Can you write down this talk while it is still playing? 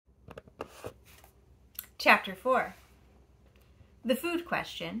Chapter 4. The food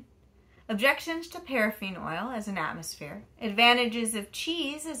question. Objections to paraffin oil as an atmosphere. Advantages of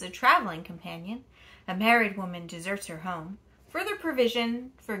cheese as a traveling companion. A married woman deserts her home. Further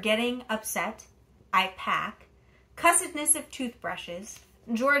provision for getting upset. I pack. Cussedness of toothbrushes.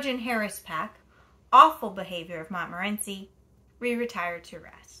 George and Harris pack. Awful behavior of Montmorency. We retire to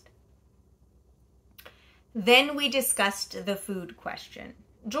rest. Then we discussed the food question.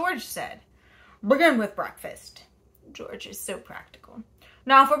 George said, "Begin with breakfast." George is so practical.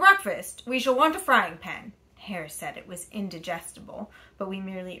 "Now for breakfast, we shall want a frying pan." Harris said it was indigestible, but we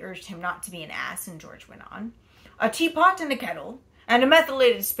merely urged him not to be an ass, and George went on. "A teapot and a kettle, and a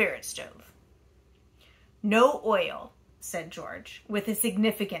methylated spirit stove." "No oil," said George, with a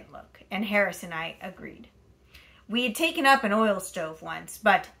significant look, and Harris and I agreed. We had taken up an oil stove once,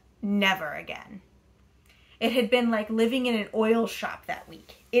 but never again. It had been like living in an oil shop that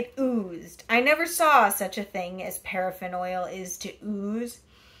week. It oozed. I never saw such a thing as paraffin oil is to ooze.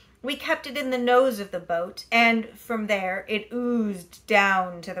 We kept it in the nose of the boat, and from there it oozed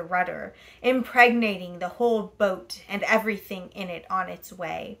down to the rudder, impregnating the whole boat and everything in it on its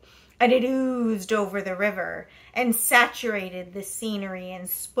way. And it oozed over the river and saturated the scenery and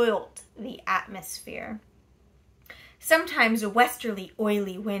spoilt the atmosphere. Sometimes a westerly,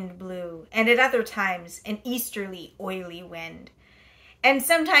 oily wind blew, and at other times an easterly, oily wind. And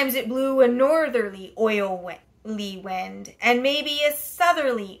sometimes it blew a northerly, oily wind, and maybe a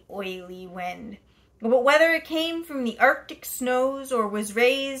southerly, oily wind. But whether it came from the Arctic snows or was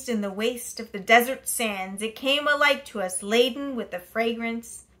raised in the waste of the desert sands, it came alike to us laden with the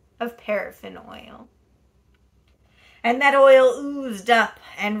fragrance of paraffin oil. And that oil oozed up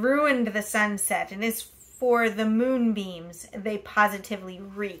and ruined the sunset, and as for the moonbeams, they positively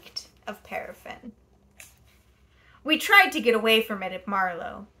reeked of paraffin. We tried to get away from it at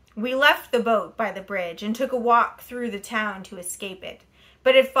Marlow. We left the boat by the bridge and took a walk through the town to escape it,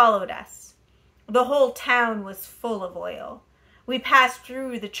 but it followed us. The whole town was full of oil. We passed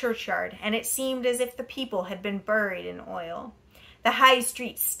through the churchyard, and it seemed as if the people had been buried in oil. The high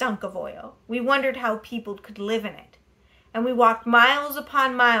street stunk of oil. We wondered how people could live in it. And we walked miles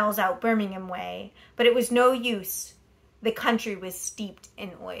upon miles out Birmingham way, but it was no use. The country was steeped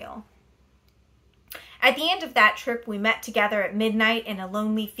in oil. At the end of that trip, we met together at midnight in a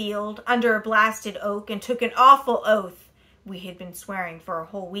lonely field under a blasted oak and took an awful oath. We had been swearing for a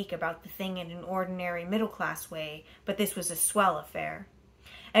whole week about the thing in an ordinary middle-class way, but this was a swell affair.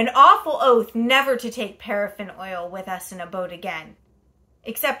 An awful oath never to take paraffin oil with us in a boat again,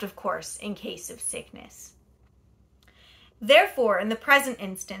 except, of course, in case of sickness. Therefore, in the present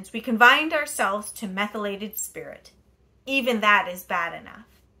instance, we confined ourselves to methylated spirit. Even that is bad enough.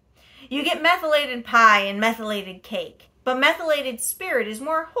 You get methylated pie and methylated cake, but methylated spirit is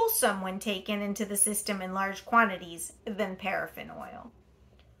more wholesome when taken into the system in large quantities than paraffin oil.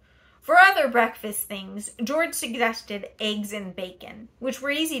 For other breakfast things, George suggested eggs and bacon, which were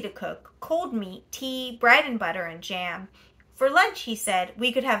easy to cook, cold meat, tea, bread and butter, and jam. For lunch, he said,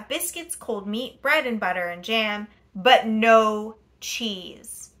 we could have biscuits, cold meat, bread and butter, and jam, but no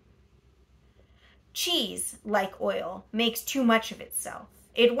cheese. Cheese, like oil, makes too much of itself.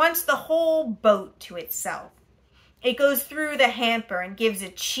 It wants the whole boat to itself. It goes through the hamper and gives a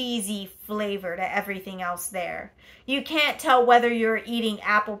cheesy flavor to everything else there. You can't tell whether you're eating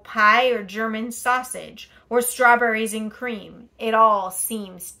apple pie or German sausage or strawberries and cream. It all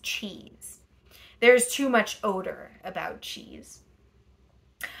seems cheese. There's too much odor about cheese.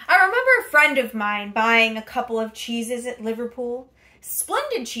 I remember a friend of mine buying a couple of cheeses at Liverpool.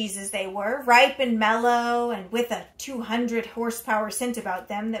 Splendid cheeses they were, ripe and mellow, and with a 200 horsepower scent about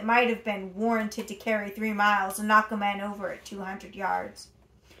them that might have been warranted to carry 3 miles and knock a man over at 200 yards.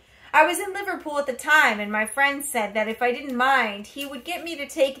 I was in Liverpool at the time, and my friend said that if I didn't mind, he would get me to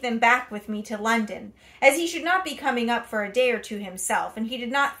take them back with me to London, as he should not be coming up for a day or two himself, and he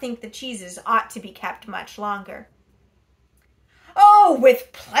did not think the cheeses ought to be kept much longer. "Oh,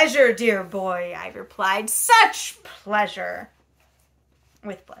 with pleasure, dear boy," I replied. "Such pleasure."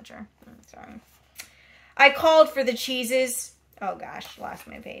 With pleasure. Sorry. I called for the cheeses. Oh gosh, lost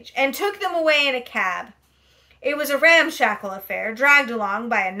my page. And took them away in a cab. It was a ramshackle affair, dragged along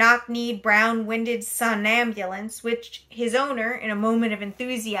by a knock-kneed, brown-winded somnambulance, which his owner, in a moment of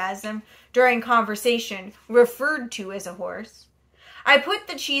enthusiasm during conversation, referred to as a horse. I put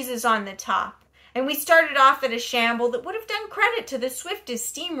the cheeses on the top, and we started off at a shamble that would have done credit to the swiftest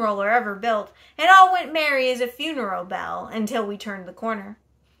steamroller ever built, and all went merry as a funeral bell until we turned the corner.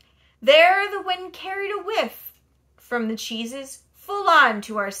 There the wind carried a whiff from the cheeses full on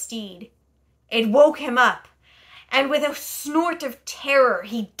to our steed. It woke him up, and with a snort of terror,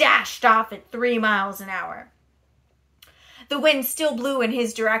 he dashed off at 3 miles an hour. The wind still blew in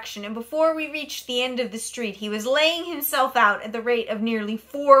his direction, and before we reached the end of the street, he was laying himself out at the rate of nearly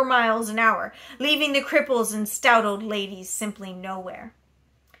 4 miles an hour, leaving the cripples and stout old ladies simply nowhere.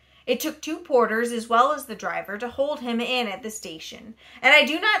 It took 2 porters as well as the driver to hold him in at the station, and I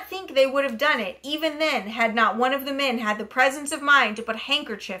do not think they would have done it even then had not one of the men had the presence of mind to put a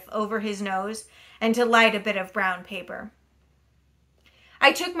handkerchief over his nose and to light a bit of brown paper.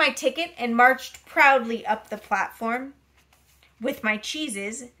 I took my ticket and marched proudly up the platform with my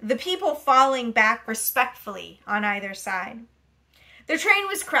cheeses, the people falling back respectfully on either side. The train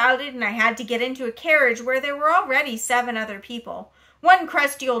was crowded, and I had to get into a carriage where there were already 7 other people. One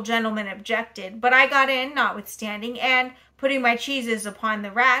crusty old gentleman objected, but I got in notwithstanding, and, putting my cheeses upon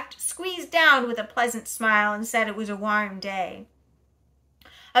the rack, squeezed down with a pleasant smile and said it was a warm day.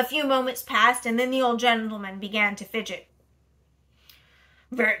 A few moments passed, and then the old gentleman began to fidget.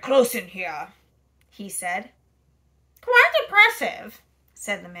 "Very close in here," he said. "Quite oppressive,"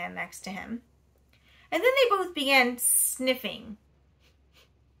 said the man next to him. And then they both began sniffing.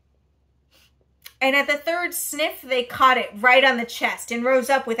 And at the 3rd sniff, they caught it right on the chest and rose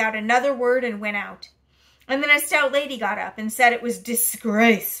up without another word and went out. And then a stout lady got up and said it was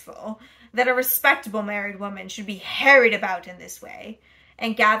disgraceful that a respectable married woman should be harried about in this way,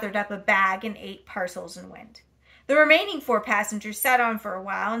 and gathered up a bag and 8 parcels and went. The remaining 4 passengers sat on for a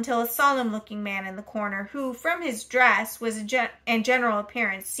while until a solemn-looking man in the corner, who, from his dress and general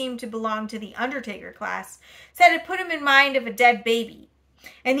appearance, seemed to belong to the undertaker class, said it put him in mind of a dead baby,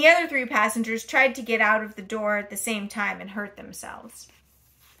 and the other 3 passengers tried to get out of the door at the same time and hurt themselves.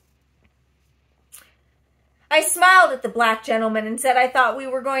 I smiled at the black gentleman and said I thought we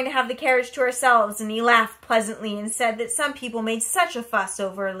were going to have the carriage to ourselves, and he laughed pleasantly and said that some people made such a fuss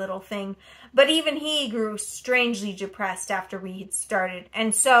over a little thing, but even he grew strangely depressed after we had started,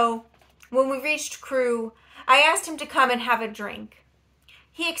 and so, when we reached Crewe, I asked him to come and have a drink.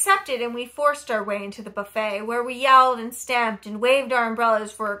 He accepted, and we forced our way into the buffet, where we yelled and stamped and waved our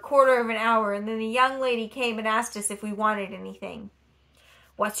umbrellas for a quarter of an hour, and then a young lady came and asked us if we wanted anything.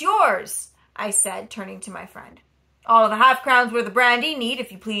 "What's yours?" I said, turning to my friend. "All of the half-crowns worth of brandy, neat,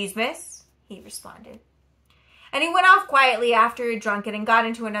 if you please, miss," he responded. And he went off quietly after he had drunk it and got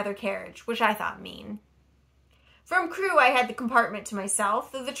into another carriage, which I thought mean. From Crewe I had the compartment to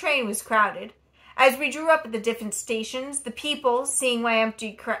myself, though the train was crowded. As we drew up at the different stations, the people, seeing my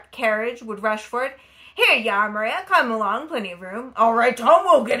empty carriage, would rush for it. "Here you are, Maria, come along, plenty of room." "All right, Tom,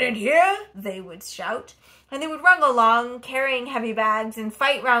 we'll get in here," they would shout. And they would run along, carrying heavy bags, and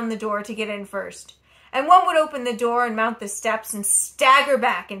fight round the door to get in first. And one would open the door and mount the steps and stagger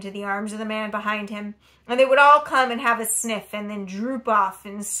back into the arms of the man behind him, and they would all come and have a sniff and then droop off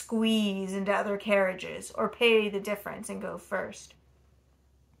and squeeze into other carriages, or pay the difference and go first.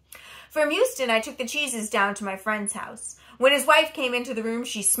 From Euston, I took the cheeses down to my friend's house. When his wife came into the room,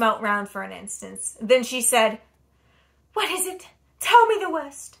 she smelt round for an instant. Then she said, "What is it? Tell me the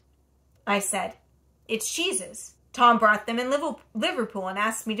worst." I said, "It's cheeses. Tom brought them in Liverpool and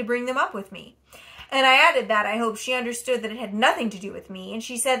asked me to bring them up with me." And I added that I hoped she understood that it had nothing to do with me, and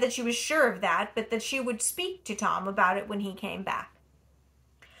she said that she was sure of that, but that she would speak to Tom about it when he came back.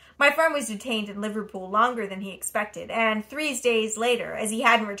 My friend was detained in Liverpool longer than he expected, and 3 days later, as he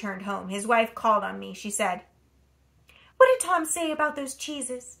hadn't returned home, his wife called on me. She said, "What did Tom say about those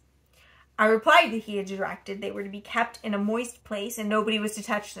cheeses?" I replied that he had directed they were to be kept in a moist place and nobody was to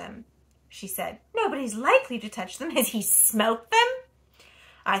touch them. She said, "Nobody's likely to touch them. Has he smelt them?"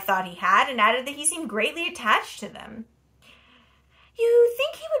 I thought he had, and added that he seemed greatly attached to them. "You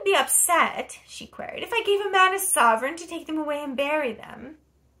think he would be upset," she queried, "if I gave a man a sovereign to take them away and bury them?"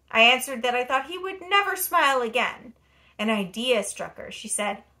 I answered that I thought he would never smile again. An idea struck her. She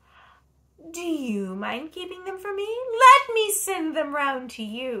said, "Do you mind keeping them for me? Let me send them round to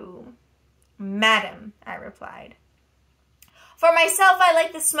you." "Madam," I replied. For myself, I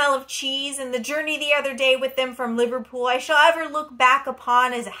like the smell of cheese, and the journey the other day with them from Liverpool I shall ever look back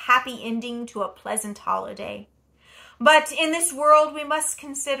upon as a happy ending to a pleasant holiday. But in this world we must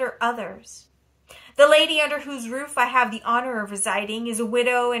consider others. The lady under whose roof I have the honor of residing is a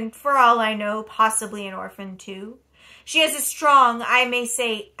widow, and for all I know, possibly an orphan too. She has a strong, I may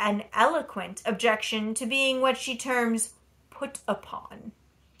say an eloquent, objection to being what she terms put upon.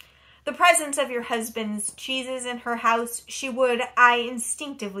 The presence of your husband's cheeses in her house she would, I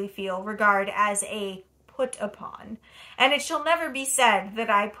instinctively feel, regard as a put upon, and it shall never be said that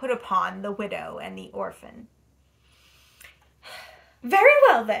I put upon the widow and the orphan. "Very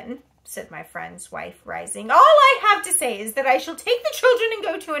well, then," said my friend's wife, rising. "All I have to say is that I shall take the children and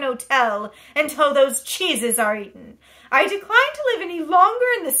go to an hotel until those cheeses are eaten. I decline to live any longer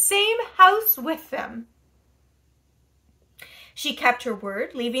in the same house with them." She kept her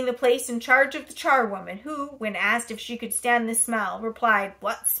word, leaving the place in charge of the charwoman, who, when asked if she could stand the smell, replied,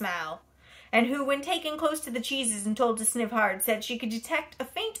 "What smell?" and who, when taken close to the cheeses and told to sniff hard, said she could detect a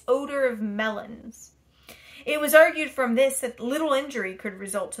faint odor of melons. It was argued from this that little injury could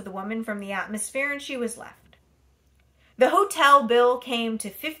result to the woman from the atmosphere, and she was left. The hotel bill came to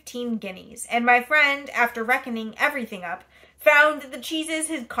 15 guineas, and my friend, after reckoning everything up, found that the cheeses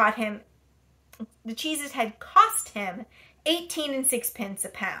had cost him 18 and 6 a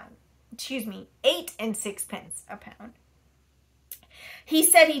pound. 8 and 6 a pound. He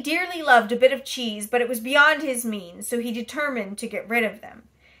said he dearly loved a bit of cheese, but it was beyond his means, so he determined to get rid of them.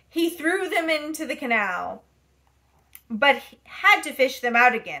 He threw them into the canal, but he had to fish them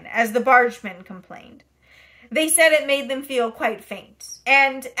out again, as the bargemen complained. They said it made them feel quite faint,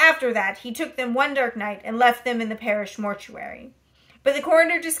 and after that he took them one dark night and left them in the parish mortuary. But the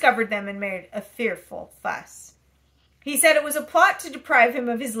coroner discovered them and made a fearful fuss. He said it was a plot to deprive him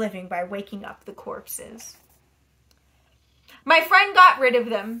of his living by waking up the corpses. My friend got rid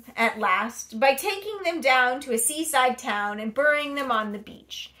of them at last by taking them down to a seaside town and burying them on the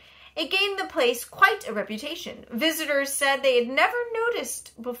beach. It gained the place quite a reputation. Visitors said they had never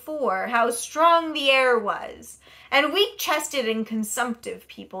noticed before how strong the air was, and weak-chested and consumptive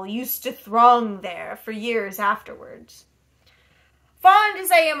people used to throng there for years afterwards. Fond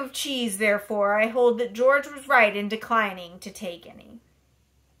as I am of cheese, therefore, I hold that George was right in declining to take any.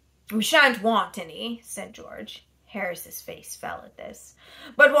 "We shan't want any," said George. Harris's face fell at this.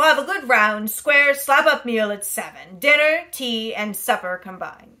 "But we'll have a good round, square, slap-up meal at 7. Dinner, tea, and supper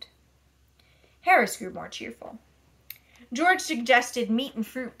combined." Harris grew more cheerful. George suggested meat and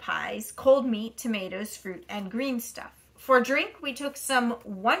fruit pies, cold meat, tomatoes, fruit, and green stuff. For drink, we took some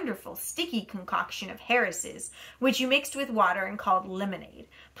wonderful sticky concoction of Harris's, which you mixed with water and called lemonade,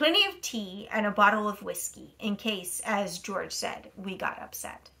 plenty of tea, and a bottle of whiskey, in case, as George said, we got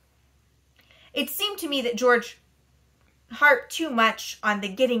upset. It seemed to me that George harped too much on the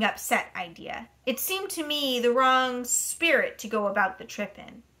getting upset idea. It seemed to me the wrong spirit to go about the trip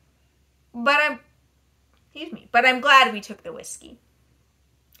in. But I'm glad we took the whiskey.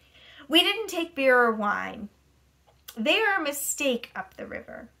 We didn't take beer or wine. They are a mistake up the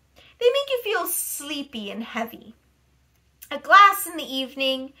river. They make you feel sleepy and heavy. A glass in the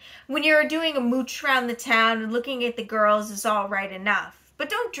evening, when you're doing a mooch around the town and looking at the girls, is all right enough. But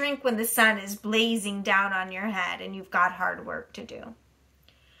don't drink when the sun is blazing down on your head and you've got hard work to do.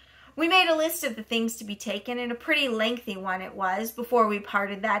 We made a list of the things to be taken, and a pretty lengthy one it was before we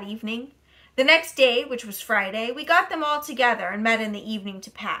parted that evening. The next day, which was Friday, we got them all together and met in the evening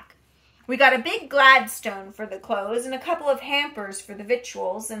to pack. We got a big Gladstone for the clothes and a couple of hampers for the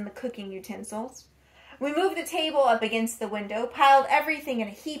victuals and the cooking utensils. We moved the table up against the window, piled everything in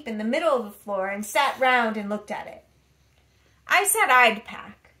a heap in the middle of the floor, and sat round and looked at it. I said I'd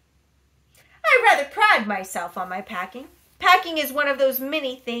pack. I rather pride myself on my packing. Packing is one of those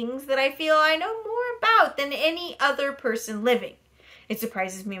many things that I feel I know more about than any other person living. It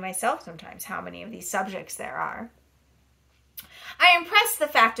surprises me myself sometimes how many of these subjects there are. I impressed the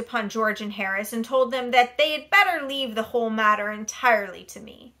fact upon George and Harris and told them that they had better leave the whole matter entirely to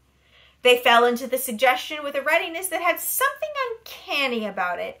me. They fell into the suggestion with a readiness that had something uncanny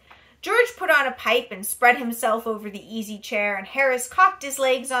about it. George put on a pipe and spread himself over the easy chair, and Harris cocked his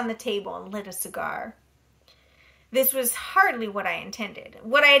legs on the table and lit a cigar. This was hardly what I intended.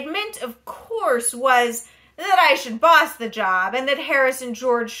 What I had meant, of course, was that I should boss the job and that Harris and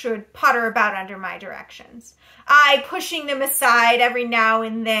George should potter about under my directions. I pushing them aside every now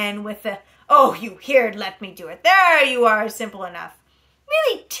and then with the, "Oh, you here'd let me do it. There you are, simple enough."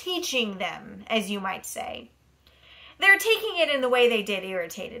 Really teaching them, as you might say. Their taking it in the way they did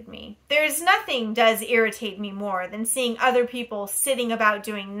irritated me. There's nothing does irritate me more than seeing other people sitting about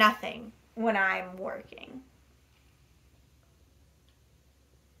doing nothing when I'm working.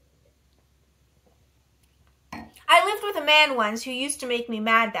 I lived with a man once who used to make me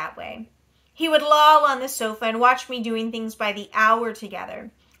mad that way. He would loll on the sofa and watch me doing things by the hour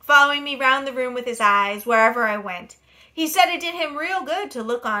together, following me round the room with his eyes wherever I went. He said it did him real good to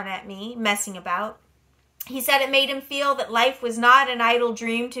look on at me, messing about. He said it made him feel that life was not an idle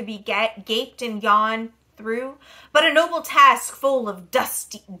dream to be gaped and yawned through, but a noble task full of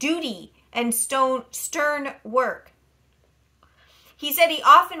duty and stern work. He said he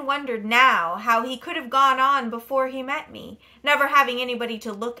often wondered now how he could have gone on before he met me, never having anybody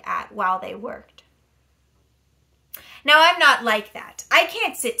to look at while they worked. Now, I'm not like that. I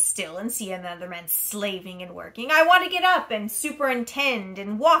can't sit still and see another man slaving and working. I want to get up and superintend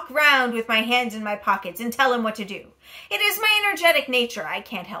and walk round with my hands in my pockets and tell him what to do. It is my energetic nature. I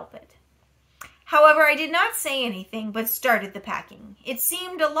can't help it. However, I did not say anything, but started the packing. It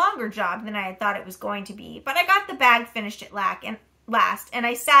seemed a longer job than I had thought it was going to be, but I got the bag finished at last, and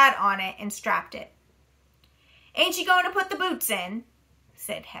I sat on it and strapped it. "Ain't you going to put the boots in?"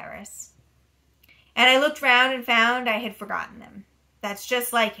 said Harris. And I looked round and found I had forgotten them. That's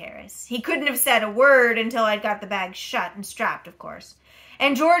just like Harris. He couldn't have said a word until I'd got the bag shut and strapped, of course.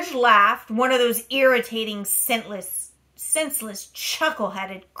 And George laughed, one of those irritating, senseless,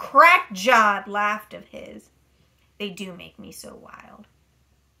 chuckle-headed, crack-jawed laugh of his. They do make me so wild.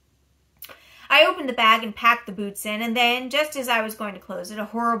 I opened the bag and packed the boots in, and then, just as I was going to close it, a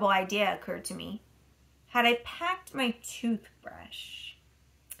horrible idea occurred to me. Had I packed my toothbrush?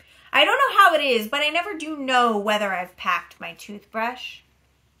 I don't know how it is, but I never do know whether I've packed my toothbrush.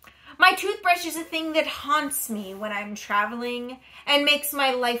 My toothbrush is a thing that haunts me when I'm traveling and makes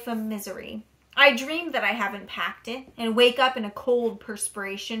my life a misery. I dream that I haven't packed it and wake up in a cold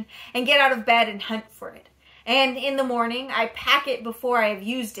perspiration and get out of bed and hunt for it. And in the morning, I pack it before I have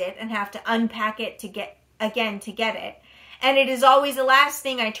used it and have to unpack it to get it. And it is always the last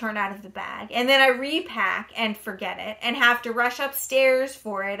thing I turn out of the bag. And then I repack and forget it and have to rush upstairs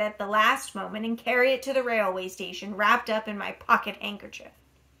for it at the last moment and carry it to the railway station wrapped up in my pocket handkerchief.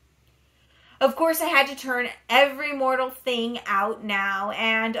 Of course, I had to turn every mortal thing out now,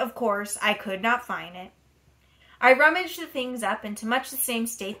 and of course, I could not find it. I rummaged the things up into much the same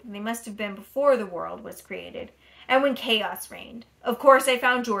state that they must have been before the world was created, and when chaos reigned. Of course, I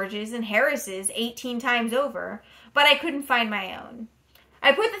found George's and Harris's 18 times over, but I couldn't find my own.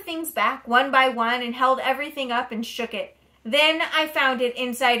 I put the things back one by one and held everything up and shook it. Then I found it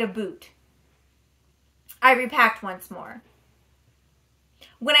inside a boot. I repacked once more.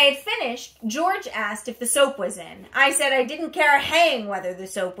 When I had finished, George asked if the soap was in. I said I didn't care a hang whether the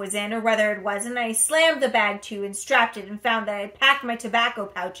soap was in or whether it wasn't. I slammed the bag to and strapped it and found that I had packed my tobacco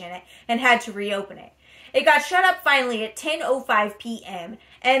pouch in it and had to reopen it. It got shut up finally at 10:05 p.m.,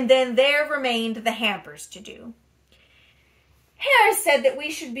 and then there remained the hampers to do. Harris said that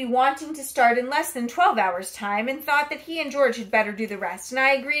we should be wanting to start in less than 12 hours' time and thought that he and George had better do the rest, and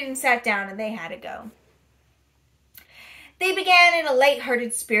I agreed and sat down, and they had to go. They began in a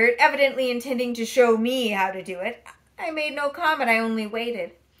light-hearted spirit, evidently intending to show me how to do it. I made no comment, I only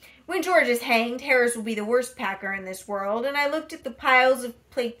waited. When George is hanged, Harris will be the worst packer in this world, and I looked at the piles of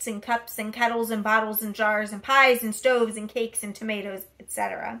plates and cups and kettles and bottles and jars and pies and stoves and cakes and tomatoes,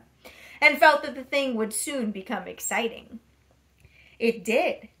 etc., and felt that the thing would soon become exciting. It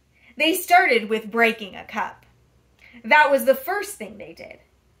did. They started with breaking a cup. That was the first thing they did.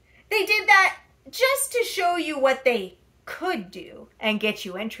 They did that just to show you what they could do and get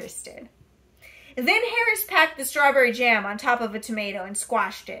you interested. Then Harris packed the strawberry jam on top of a tomato and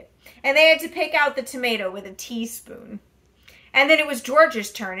squashed it, and they had to pick out the tomato with a teaspoon. And then it was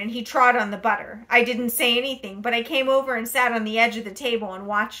George's turn, and he trod on the butter. I didn't say anything, but I came over and sat on the edge of the table and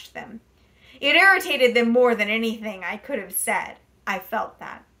watched them. It irritated them more than anything I could have said. I felt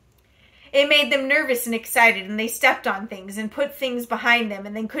that. It made them nervous and excited, and they stepped on things and put things behind them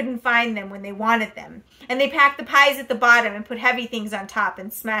and then couldn't find them when they wanted them. And they packed the pies at the bottom and put heavy things on top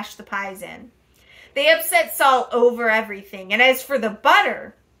and smashed the pies in. They upset salt over everything. And as for the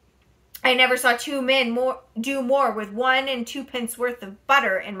butter, I never saw two men do more with 1 and 2 pence worth of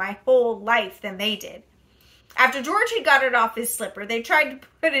butter in my whole life than they did. After George had got it off his slipper, they tried to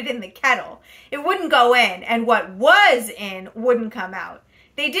put it in the kettle. It wouldn't go in, and what was in wouldn't come out.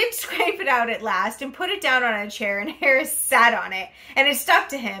 They did scrape it out at last and put it down on a chair, and Harris sat on it, and it stuck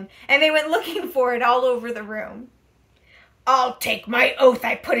to him, and they went looking for it all over the room. "I'll take my oath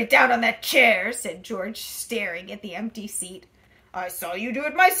I put it down on that chair," said George, staring at the empty seat. "I saw you do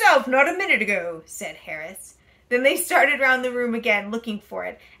it myself not a minute ago," said Harris. Then they started round the room again, looking for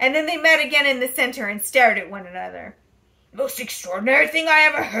it, and then they met again in the center and stared at one another. "Most extraordinary thing I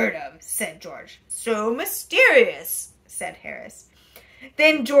ever heard of," said George. "So mysterious," said Harris.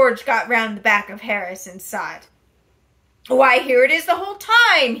 Then George got round the back of Harris and saw it. "Why, here it is the whole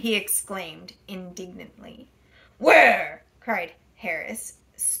time!" he exclaimed indignantly. "Where?" cried Harris,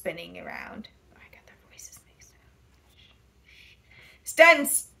 spinning around. I got their voices mixed up.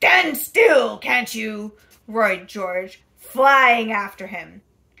 Stand still, can't you?" roared George, flying after him.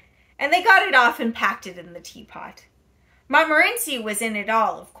 And they got it off and packed it in the teapot. Montmorency was in it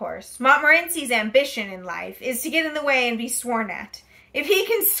all, of course. Montmorency's ambition in life is to get in the way and be sworn at. If he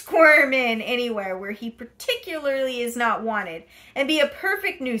can squirm in anywhere where he particularly is not wanted and be a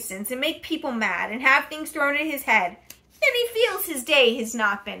perfect nuisance and make people mad and have things thrown at his head, then he feels his day has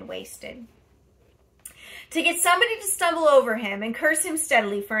not been wasted. To get somebody to stumble over him and curse him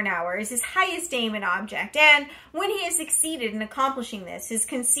steadily for an hour is his highest aim and object, and when he has succeeded in accomplishing this, his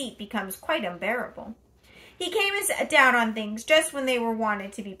conceit becomes quite unbearable. He came and sat down on things just when they were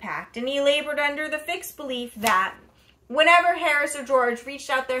wanted to be packed, and he labored under the fixed belief that whenever Harris or George reached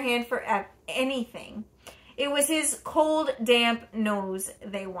out their hand for anything, it was his cold, damp nose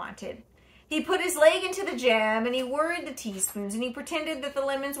they wanted. He put his leg into the jam, and he worried the teaspoons, and he pretended that the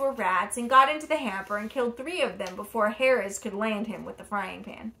lemons were rats, and got into the hamper and killed 3 of them before Harris could land him with the frying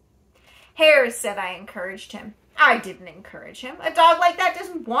pan. Harris said I encouraged him. I didn't encourage him. A dog like that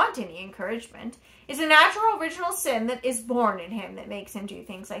doesn't want any encouragement. It's a natural original sin that is born in him that makes him do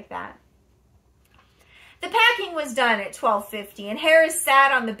things like that. The packing was done at 12:50, and Harris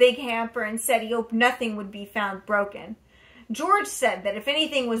sat on the big hamper and said he hoped nothing would be found broken. George said that if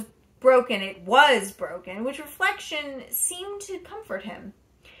anything was broken, it was broken, which reflection seemed to comfort him.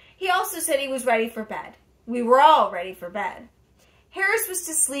 He also said he was ready for bed. We were all ready for bed. Harris was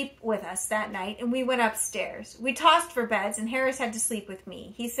to sleep with us that night, and we went upstairs. We tossed for beds, and Harris had to sleep with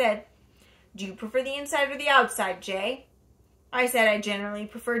me. He said, "Do you prefer the inside or the outside, Jay?" I said I generally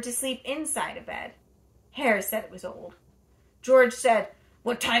preferred to sleep inside a bed. Harris said it was old. George said,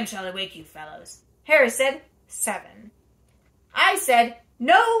 "What time shall I wake you fellows?" Harris said, 7. I said,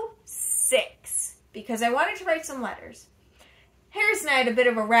 "No, 6, because I wanted to write some letters." Harris and I had a bit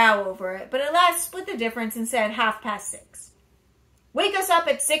of a row over it, but at last split the difference and said 6:30. "Wake us up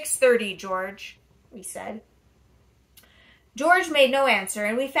at 6:30, George," we said. George made no answer,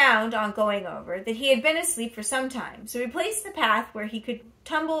 and we found, on going over, that he had been asleep for some time, so we placed the path where he could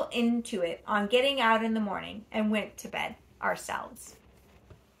tumble into it on getting out in the morning and went to bed ourselves.